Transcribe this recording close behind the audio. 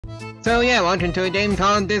So yeah, welcome to a game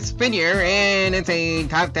called Disfigure, and it's a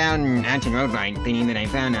top-down action roguelike thingy that I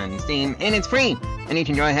found on Steam, and it's free! And you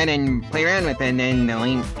can go ahead and play around with it, and the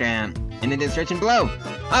link in the description below.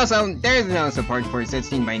 Also, there's no support for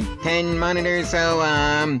 16:10 monitors, so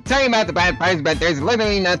sorry about the bad parts, but there's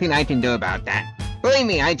literally nothing I can do about that. Believe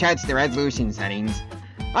me, I checked the resolution settings.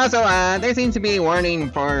 Also, there seems to be a warning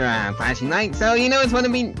for flashing lights, so you know it's gonna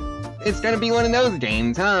be one of those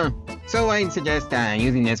games, huh? So I'd suggest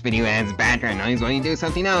using this video as background noise while you do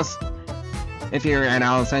something else, if you're at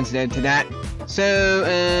all sensitive to that. So,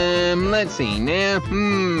 let's see now.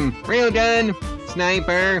 Railgun,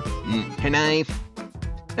 sniper, knife.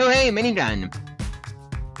 Oh hey, minigun.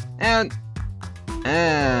 Oh,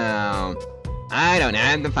 I don't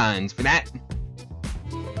have the funds for that.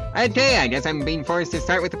 Okay, I guess I'm being forced to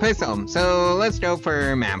start with the pistol. So let's go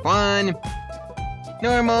for map 1.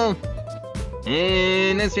 Normal.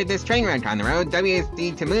 And let's hit this train wreck on the road.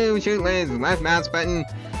 WSD to move, shoot is left mouse button,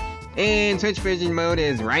 and switch vision mode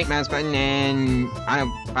is right mouse button, and auto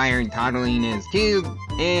fire toggling is Q,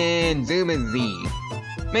 and zoom is Z.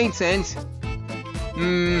 Makes sense.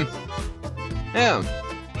 Oh,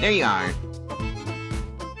 there you are.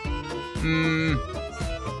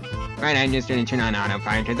 Right, I'm just gonna turn on auto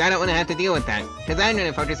fire, because I don't want to have to deal with that, because I'm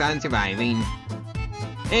gonna focus on surviving.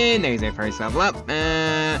 And there's our first level up.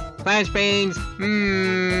 Flashbangs.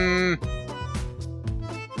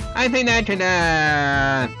 I think that could,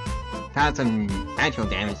 cause some actual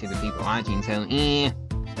damage to the people watching, so, You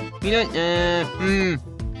don't,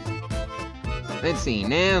 Let's see,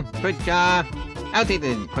 now, quick draw. I'll take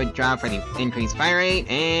the quick draw for the increased fire rate,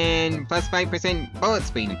 and plus 5% bullet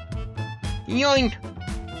speed. Yoink!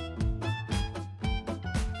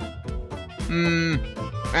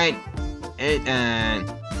 Right. It,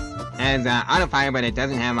 has auto fire, but it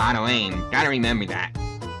doesn't have auto aim. Gotta remember that.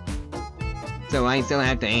 So I still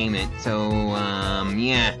have to aim it. So,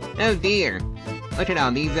 yeah. Oh dear. Look at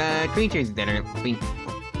all these creatures that are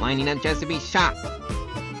lining up just to be shot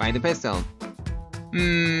by the pistol.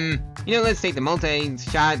 You know, let's take the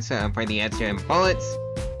multi-shots for the extra bullets.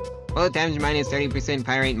 Bullet damage minus 30%,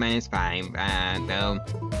 fire rate minus 5. Though.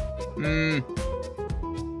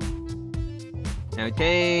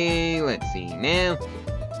 Okay, let's see now.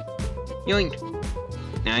 Yoink!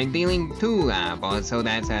 Now I'm dealing 2 bullets, so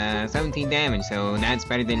that's 17 damage, so that's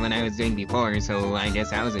better than what I was doing before, so I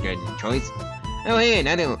guess that was a good choice. Oh hey,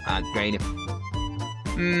 another upgrade.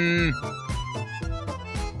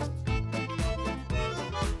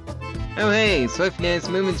 Oh hey, swiftness,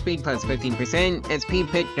 movement speed plus 15%, SP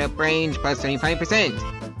pickup range plus 25%.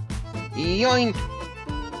 Yoink!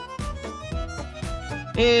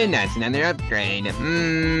 And that's another upgrade.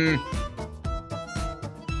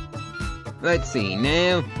 Let's see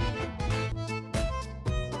now.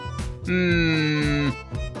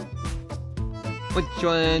 Which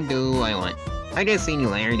one do I want? I guess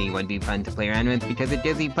Singularity would be fun to play around with because it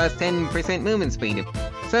gives you plus 10% movement speed.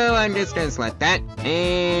 So I'm just gonna select that,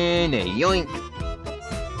 and yoink!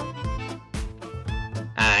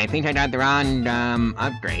 I think I got the wrong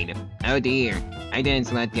upgrade. Oh dear, I didn't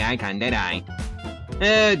select the icon, did I?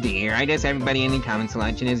 Oh dear, I guess everybody in the comment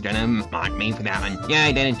selection is gonna mock me for that one. Yeah,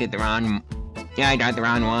 I didn't get the wrong... Yeah, I got the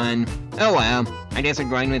wrong one. Oh well, I guess we're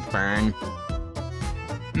going with Burn.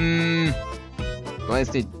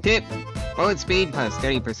 Ballistic tip. Bullet speed plus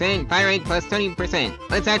 30%, fire rate plus 20%.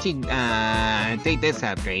 Let's actually, take this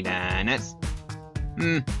upgrade, nuts.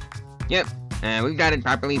 Yep, we've got it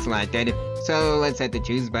properly selected. So let's hit the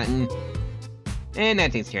choose button. And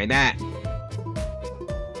that takes care of that.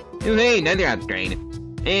 Oh hey, another upgrade.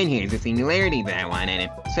 And here's the Singularity that I wanted.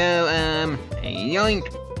 So, yoink!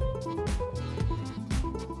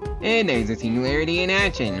 And there's the Singularity in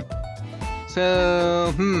action.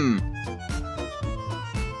 So,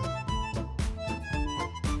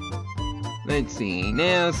 let's see,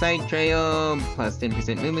 now, side trail, plus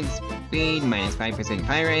 10% movement speed, minus 5%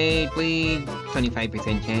 fire rate, bleed,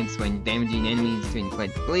 25% chance when damaging enemies to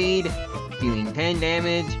inflict bleed, dealing 10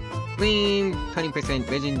 damage, bleed, 20%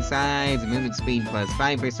 vision size, movement speed plus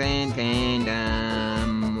 5%,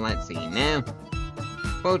 and, let's see, now,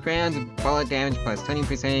 both rounds, bullet damage plus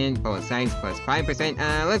 20%, bullet size plus 5%,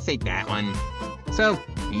 let's take that one. So,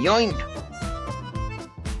 yoink!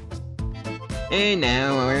 And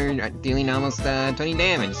now we're dealing almost 20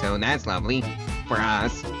 damage, so that's lovely. For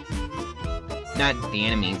us. Not the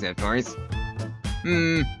enemies, of course.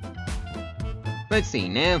 Let's see,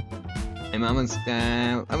 now. I'm almost,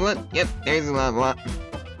 level up. Yep, there's a level up.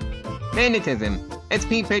 Magnetism.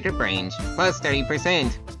 SP pickup range. Plus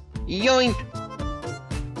 30%. Yoink!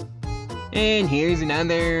 And here's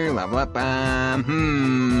another level up.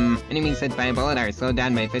 Enemies hit by a bullet are slowed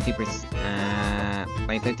down by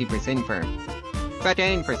 50% for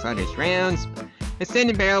shotgun for sluggish rounds.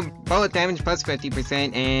 Extended barrel bullet damage plus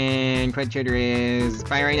 50%, and crit shooter is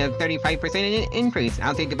fire rate of 35% increase.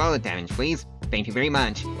 I'll take the bullet damage, please. Thank you very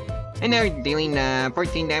much. And now we're dealing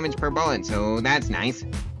 14 damage per bullet, so that's nice.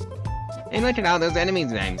 And look at all those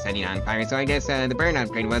enemies that I'm setting on fire, so I guess the burn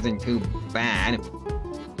upgrade wasn't too bad.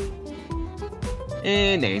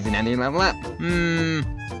 And there's another level up.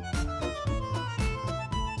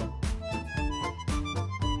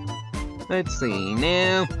 Let's see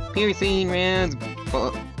now. Piercing rounds.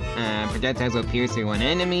 Projectiles will pierce through one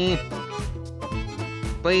enemy.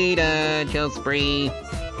 Blade kill spree,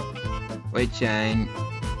 which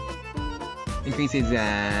increases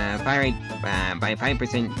fire rate by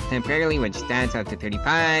 5% temporarily, which stats up to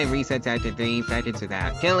 35, resets after 3 seconds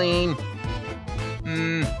without killing.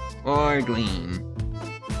 Or gleam.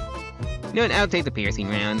 You know what, I'll take the piercing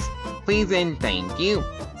rounds. Please and thank you.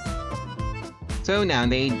 So now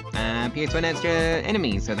they pierce one extra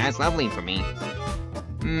enemy, so that's lovely for me.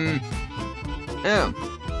 Oh.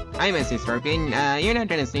 Hi, Mr. Scorpion. You're not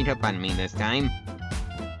gonna sneak up on me this time.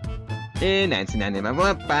 And that's another level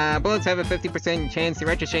up. Bullets have a 50% chance to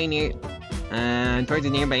ricochet near, towards a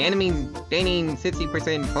nearby enemy, gaining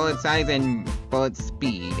 60% bullet size and bullet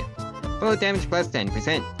speed. Bullet damage plus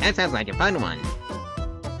 10%. That sounds like a fun one.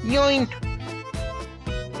 Yoink!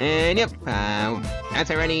 And yep, that's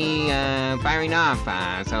already firing off,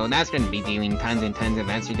 so that's going to be dealing tons and tons of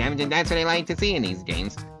extra damage, and that's what I like to see in these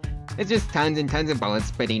games. It's just tons and tons of bullets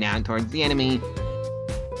spitting out towards the enemy.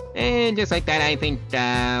 And just like that, I think,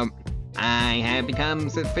 I have become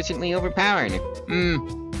sufficiently overpowered.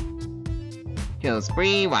 Kill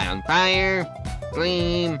spree, wildfire,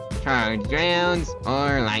 gleam, charged rounds,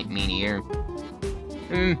 or light meteor.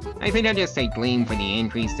 I think I'll just take gleam for the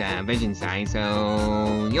increased vision size, so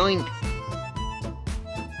yoink.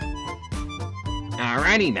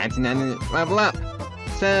 Alrighty, that's another level up.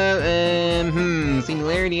 So,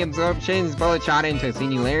 singularity absorptions. Bullet shot into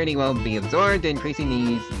singularity will be absorbed, increasing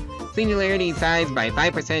the singularity size by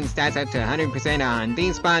 5%, stats up to 100% on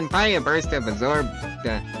despawn. Fire a burst of absorbed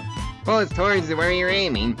bullets towards where you're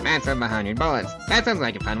aiming. Max of 100 bullets. That sounds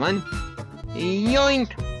like a fun one.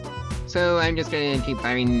 Yoink! So I'm just gonna keep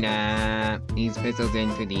firing these pistols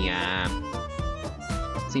into the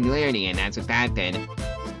singularity, and that's what that did.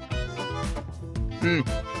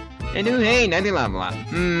 And ooh, hey, another level up.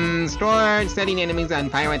 Store setting enemies on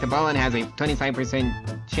fire with a bullet has a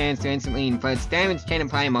 25% chance to instantly inflict damage, can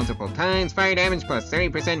apply multiple times. Fire damage plus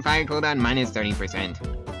 30%, fire cooldown minus 30%.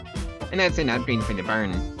 And that's an upgrade for the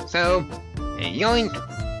burn. So, yoink!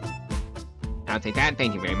 I'll take that,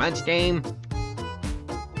 thank you very much, game.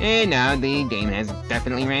 And now the game has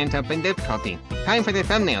definitely ramped up in difficulty. Time for the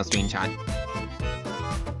thumbnail screenshot.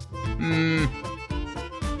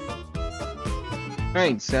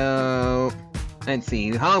 Right, so let's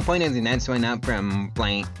see. The hollow point is the next one up from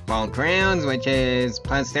blank bolt rounds, which is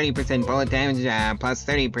plus 30% bullet damage, plus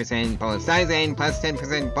 30% bullet size, and plus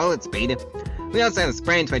 10% bullet speed. We also have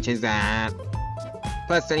sprint, which is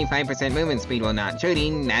plus 25% movement speed while not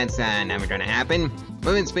shooting. That's never gonna happen.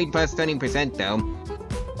 Movement speed plus 20% though.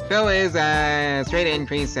 So is straight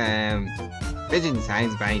increase vision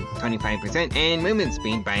size by 25% and movement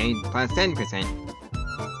speed by plus 10%.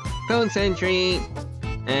 Cone sentry.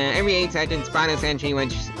 Every 8 seconds, spawn a sentry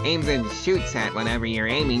which aims and shoots at whatever you're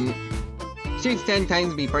aiming. Shoots 10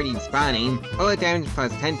 times before despawning. Bullet damage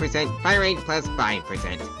plus 10%, fire rate plus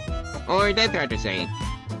 5%. Or death ricochet.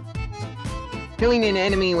 Killing an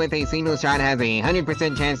enemy with a single shot has a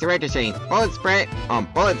 100% chance to ricochet. Bullet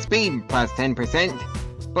speed plus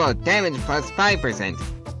 10%. Bullet damage plus 5%.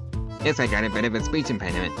 Yes, I got a bit of a speech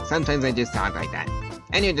impediment. Sometimes I just talk like that.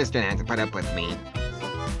 And you're just gonna have to put up with me.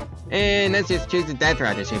 And let's just choose the death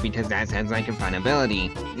ricochet because that sounds like a fun ability.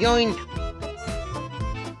 Yoink!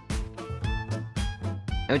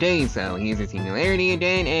 Okay, so here's the singularity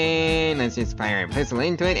again, and let's just fire a pistol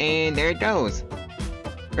into it, and there it goes.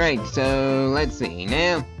 Right, so let's see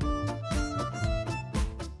now.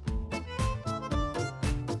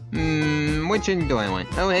 Which one do I want?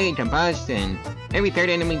 Oh hey, combustion. Every third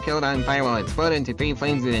enemy killed on fire will explode into 3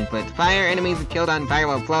 flames that inflict fire. Enemies killed on fire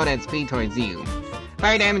will float at speed towards you.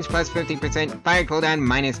 Fire damage plus 50%, fire cooldown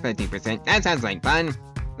minus 50%. That sounds like fun.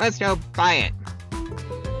 Let's go buy it.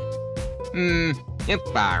 Yep,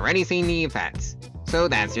 already seen the effects. So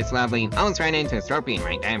that's just lovely. Almost ran into a scorpion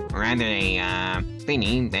right there. Or rather a,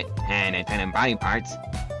 thingy that had a ton of body parts.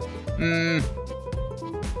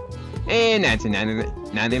 And that's another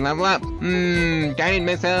level up. Guided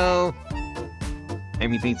missile.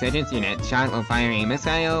 Every 3 seconds, your next shot will fire a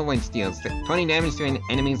missile, which deals 20 damage to an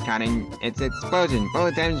enemy's caught in its explosion.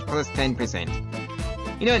 Bullet damage plus 10%.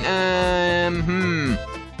 You know what,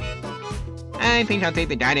 I think I'll take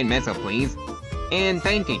the guided missile, please. And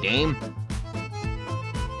thank you, game.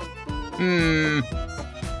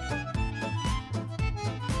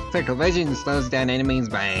 Circle vision slows down enemies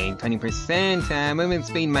by 20%, movement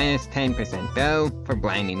speed minus 10% though, for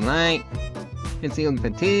blinding light. Concealed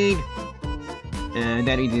fatigue.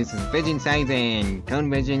 That reduces vision size and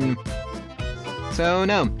cone vision. So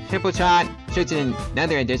no, triple shot, shoots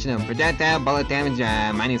another additional projectile, bullet damage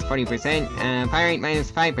minus 40%, fire rate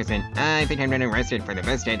minus 5%. I think I'm gonna rest it for the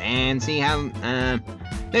biscuit and see how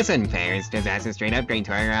this one fares, because that's a straight upgrade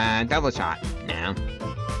to our double shot now.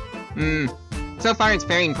 So far it's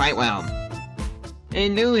faring quite well.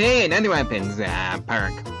 And ooh, hey, another weapons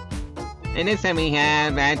perk. And this time we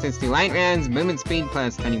have access to light rounds, movement speed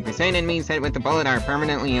plus 20%, enemies hit with the bullet are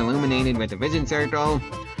permanently illuminated with a vision circle.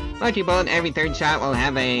 Lucky bullet, every 3rd shot will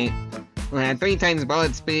have 3 times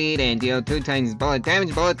bullet speed and deal 2 times bullet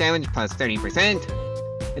damage plus 30%.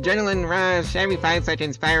 Adrenaline rush, every 5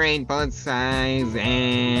 seconds fire rate, bullet size,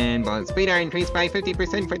 and bullet speed are increased by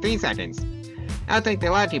 50% for 3 seconds. I'll take the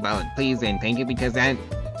lucky bullet, please, and thank you, because that,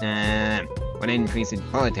 would increase its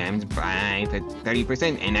bullet damage by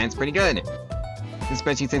 30%, and that's pretty good.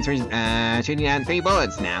 Especially since we're, shooting out 3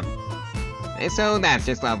 bullets now. So that's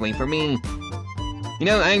just lovely for me. You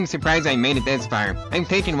know, I'm surprised I made it this far. I've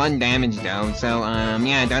taken 1 damage though, so,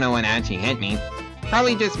 yeah, I don't know what actually hit me.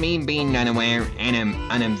 Probably just me being unaware and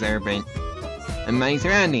unobservant of my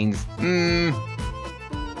surroundings.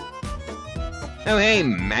 Oh hey,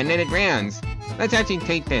 magnetic rounds. Let's actually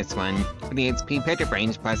take this one, with the HP pickup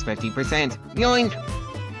range plus 50%. Yoink!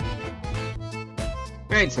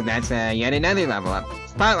 Right, so that's yet another level up.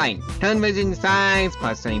 Spotlight, cone vision size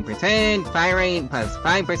plus 20%, fire rate plus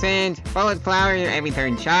 5%, bullet flower, every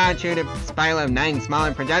 3rd shot, shoot a spiral of 9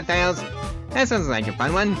 smaller projectiles. That sounds like a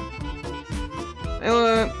fun one.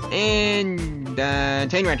 And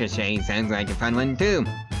chain ricochet sounds like a fun one too.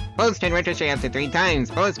 Bullets can ricochet up to 3 times,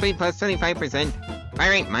 bullet speed plus 25%.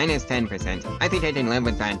 Fire rate minus 10%. I think I can live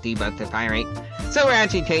with that debuff to fire rate. So we're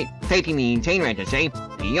actually taking the chain ricochet.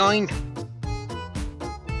 Yoink!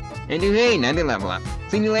 And hey, another level up.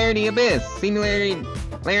 Singularity Abyss.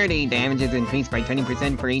 Singularity damage is increased by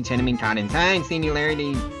 20% for each enemy caught inside.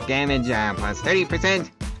 Singularity damage plus 30%.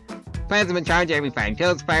 Plasma charge every 5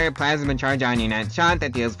 kills. Fire plasma charge on your next shot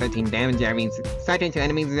that deals 15 damage every second to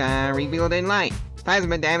enemies revealed in light.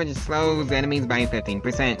 Plasma damage slows enemies by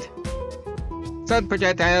 15%. Slowed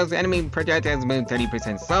projectiles, enemy projectiles move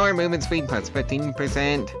 30% slower, movement speed plus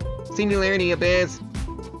 15%. Singularity Abyss.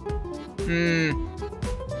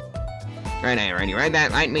 Right, I already read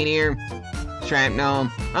that. Light meteor. Shrapnel.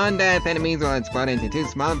 On death, enemies will explode into 2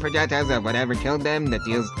 smaller projectiles of whatever killed them that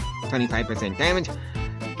deals 25% damage.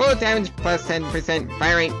 Bullet damage plus 10%,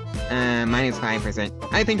 fire rate minus 5%.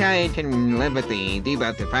 I think I can live with the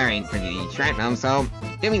debuff to fire rate for the shrapnel, so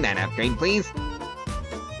give me that upgrade, please.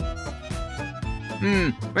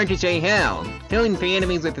 Ricochet Hell. Killing 3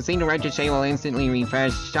 enemies with a single ricochet will instantly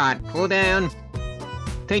refresh shot cooldown.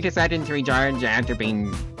 Take a second to recharge after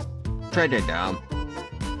being triggered though.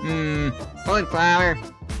 Bullet Flower.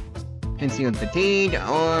 Concealed Fatigue,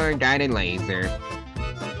 or Guided Laser.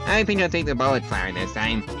 I think I'll take the Bullet Flower this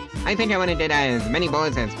time. I think I want to get as many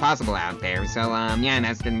bullets as possible out there, so, yeah,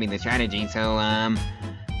 that's gonna be the strategy, so,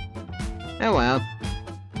 oh well.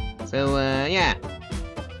 So, yeah.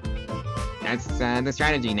 That's, the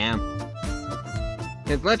strategy now.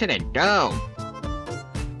 Just look at it go!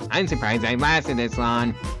 I'm surprised I lasted this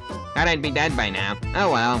long. Thought I'd be dead by now.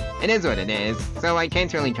 Oh well, it is what it is, so I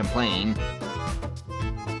can't really complain.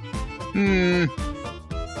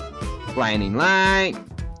 Blinding Light,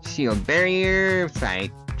 Shield Barrier,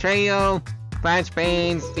 Sight Trail,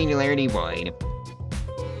 Flashbangs, Singularity Void.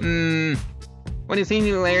 When a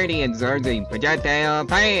Singularity absorbs a projectile,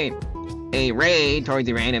 fire a ray towards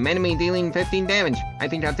a random enemy dealing 15 damage. I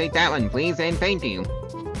think I'll take that one, please, and thank you.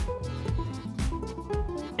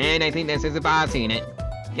 And I think this is a boss unit.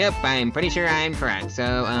 Yep, I'm pretty sure I'm correct,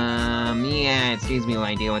 so, yeah, excuse me while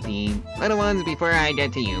I deal with the little ones before I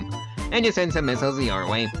get to you. And just send some missiles your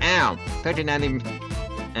way. Ow! Took another,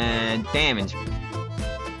 damage.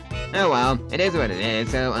 Oh well, it is what it is,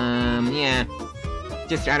 so, yeah.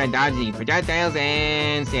 Just try to dodge the projectiles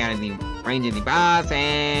and stay out of the range of the boss,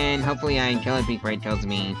 and hopefully I kill it before it kills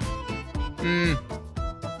me.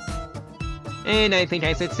 And I think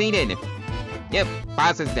I succeeded. Yep,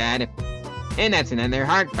 boss is dead. And that's another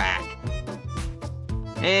heart back.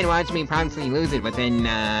 And watch me promptly lose it within,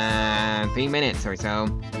 3 minutes or so.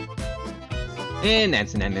 And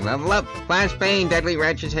that's another level up. Flashbang, deadly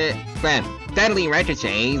ricochets.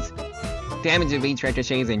 Damage of each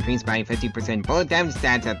ricochet is increased by 50%. Bullet damage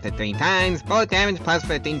stats up to 3 times. Bullet damage plus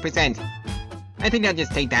 15%. I think I'll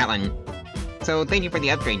just take that one. So thank you for the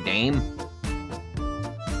upgrade, Dame.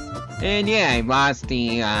 And yeah, I lost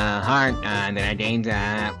the heart that I gained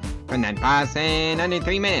from that boss in under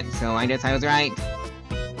 3 minutes, so I guess I was right.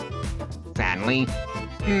 Sadly.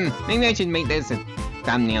 Maybe I should make this a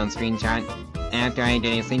thumbnail screenshot after I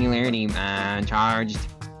get a singularity charged.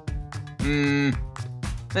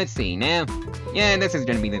 Let's see now. Yeah, this is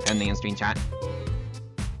gonna be the thumbnail screenshot.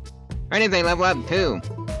 Right as I level up too.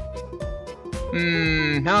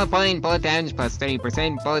 Hollow point, bullet damage plus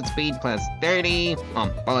 30%, bullet speed plus 30,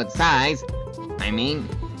 bullet size, I mean.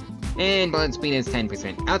 And bullet speed is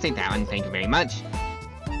 10%. I'll take that one, thank you very much.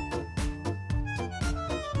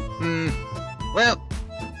 Well,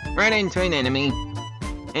 run into an enemy.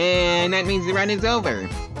 And that means the run is over.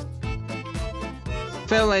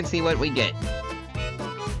 So let's see what we get.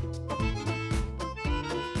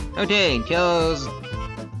 Okay, kills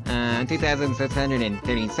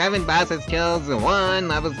 2,637, bosses kills 1,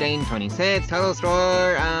 levels gained 26, total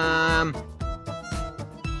score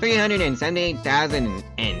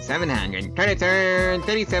 378,700, credit turn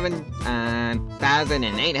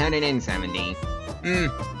 37,870.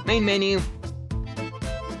 Main menu.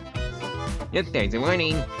 Yep, there's a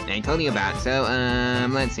warning I told you about. So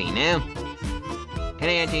let's see now. Can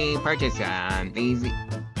I actually purchase these?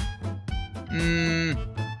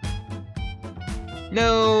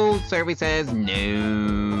 No, survey says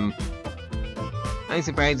no. I'm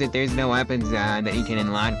surprised that there's no weapons that you can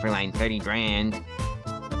unlock for like 30 grand.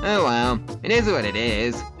 Oh well, it is what it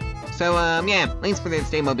is. So yeah, links for this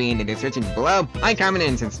game will be in the description below. Like, comment,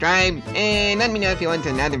 and subscribe, and let me know if you want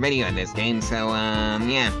another video on this game. So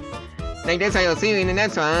yeah. I guess I will see you in the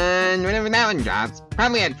next one, whenever that one drops.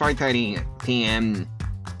 Probably at 4:30 p.m.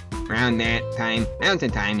 around that time.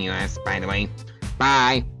 Mountain time, US, by the way.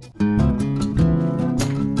 Bye.